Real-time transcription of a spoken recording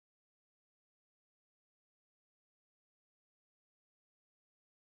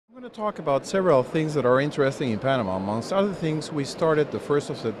I'm going to talk about several things that are interesting in Panama. Amongst other things, we started the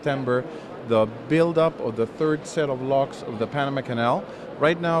 1st of September the build-up of the third set of locks of the Panama Canal.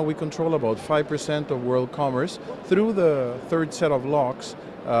 Right now we control about 5% of world commerce. Through the third set of locks,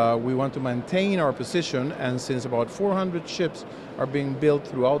 we want to maintain our position, and since about 400 ships are being built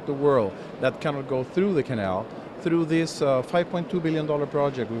throughout the world that cannot go through the canal, through this $5.2 billion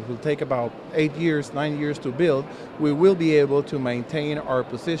project, which will take about 8 years, 9 years to build, we will be able to maintain our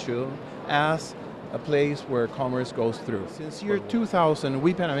position as a place where commerce goes through. Since year 2000,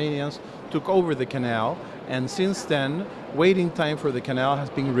 we Panamanians took over the canal, and since then, waiting time for the canal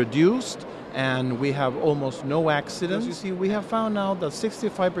has been reduced, and we have almost no accidents. You see, we have found out that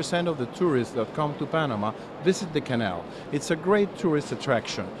 65% of the tourists that come to Panama visit the canal. It's a great tourist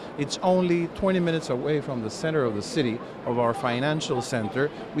attraction. It's only 20 minutes away from the center of the city, of our financial center.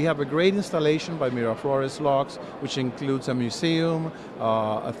 We have a great installation by Miraflores Locks, which includes a museum,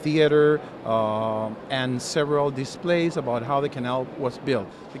 a theater, and several displays about how the canal was built.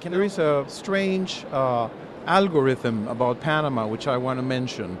 There is a strange algorithm about Panama which I want to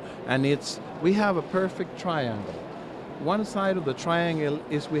mention, and we have a perfect triangle. One side of the triangle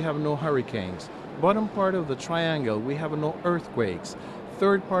is we have no hurricanes. Bottom part of the triangle we have no earthquakes.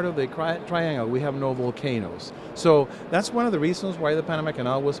 Third part of the triangle we have no volcanoes. So that's one of the reasons why the Panama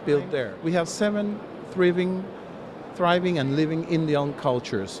Canal was built there. We have 7 thriving and living Indian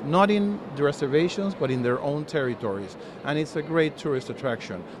cultures, not in the reservations but in their own territories, and it's a great tourist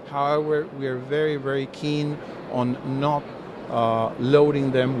attraction. However, we are very, very keen on not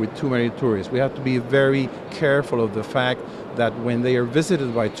loading them with too many tourists. We have to be very careful of the fact that when they are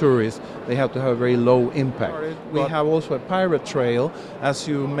visited by tourists, they have to have a very low impact. We have also a pirate trail, as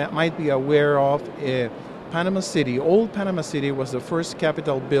you might be aware of. Panama City, old Panama City, was the first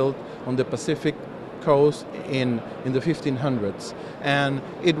capital built on the Pacific coast in the 1500s, and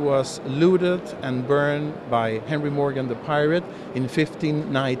it was looted and burned by Henry Morgan the pirate in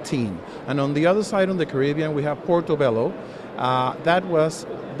 1519. And on the other side, on the Caribbean, we have Portobello. That was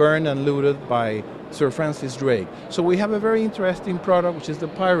burned and looted by Sir Francis Drake. So we have a very interesting product, which is the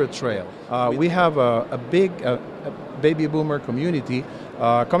pirate trail. We have a big baby boomer community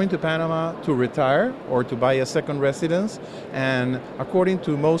coming to Panama to retire or to buy a second residence, and according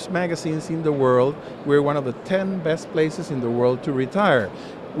to most magazines in the world, we're one of the 10 best places in the world to retire.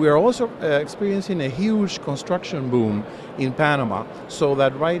 We are also experiencing a huge construction boom in Panama, so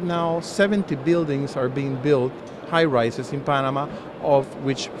that right now 70 buildings are being built, high-rises in Panama, of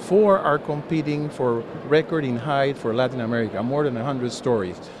which 4 are competing for record in height for Latin America, more than 100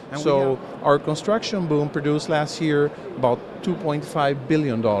 stories. And so our construction boom produced last year about $2.5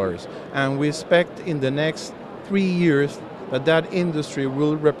 billion, and we expect in the next 3 years that industry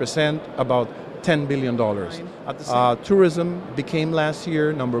will represent about $10 billion. Tourism became last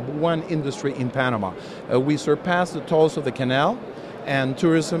year #1 industry in Panama. We surpassed the tolls of the canal, and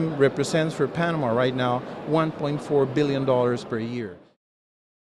tourism represents for Panama right now $1.4 billion per year.